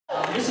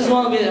This is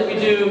one that we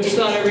do just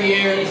about every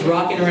year. It's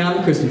Rockin' Around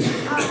the Christmas.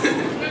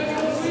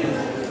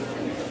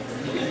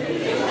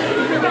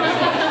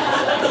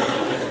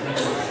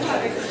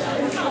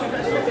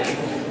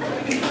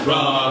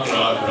 Rock,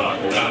 rock, rock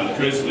around the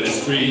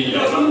Christmas tree.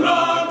 Yeah, we'll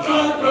rock,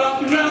 rock,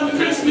 rock around the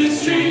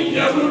Christmas tree.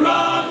 Yeah, we'll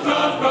rock,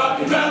 rock,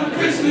 rock around the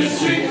Christmas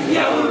tree.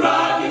 Yeah, we're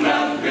rocking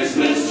around the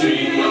Christmas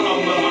tree.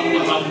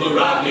 We're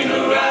rocking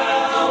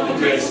around the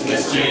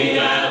Christmas tree.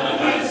 At the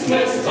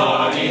Christmas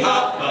party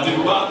hop,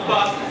 do wop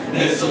wop.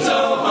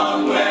 Mistletoe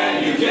hung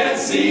where you can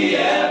see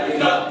every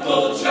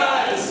couple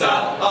try to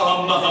stop.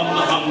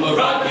 We're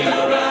rocking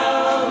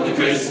around the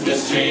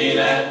Christmas tree.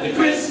 Let the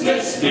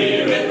Christmas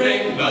spirit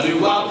ring. Do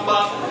wop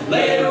wop.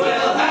 Later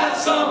we'll have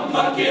some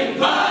pumpkin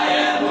pie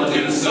and we'll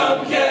do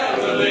some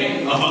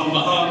caroling.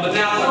 But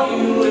now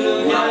you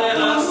will get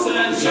us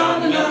and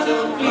shine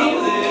another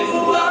feeling.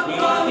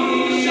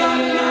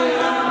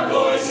 Our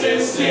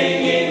voices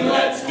singing,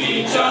 let's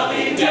be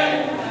jolly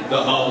deck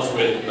the halls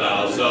with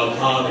boughs of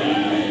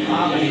holly.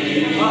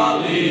 Holly,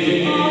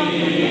 holly,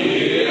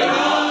 holly.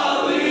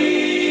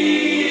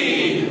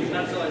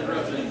 That's like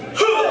roughly.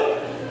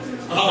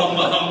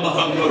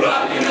 We're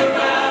rocking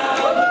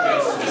around the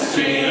Christmas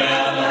tree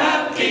and a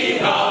happy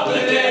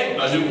holiday.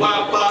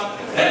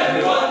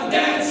 Everyone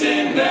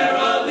dancing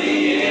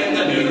merrily in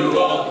the new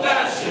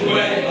old-fashioned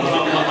way.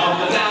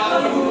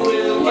 Now who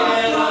will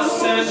get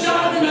us and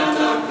shine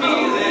out our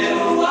feeling?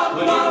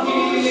 When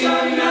you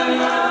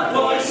hear our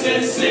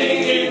voices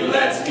singing,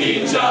 let's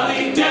be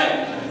jolly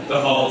deck the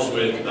halls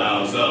with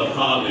boughs of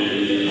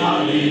holly.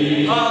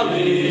 Holly,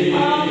 holly,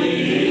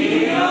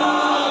 holly,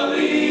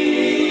 holly.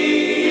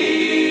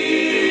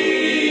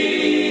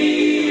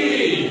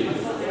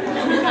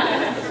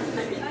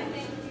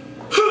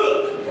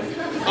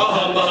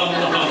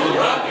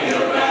 Rocking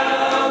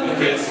around the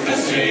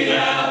Christmas tree,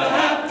 have a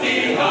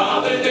happy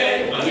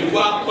holiday.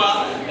 Wop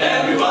wop,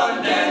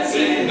 everyone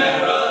dancing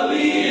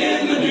merrily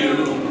in the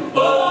new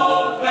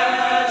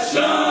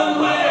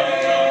old-fashioned way.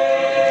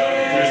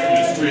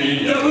 Christmas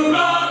tree,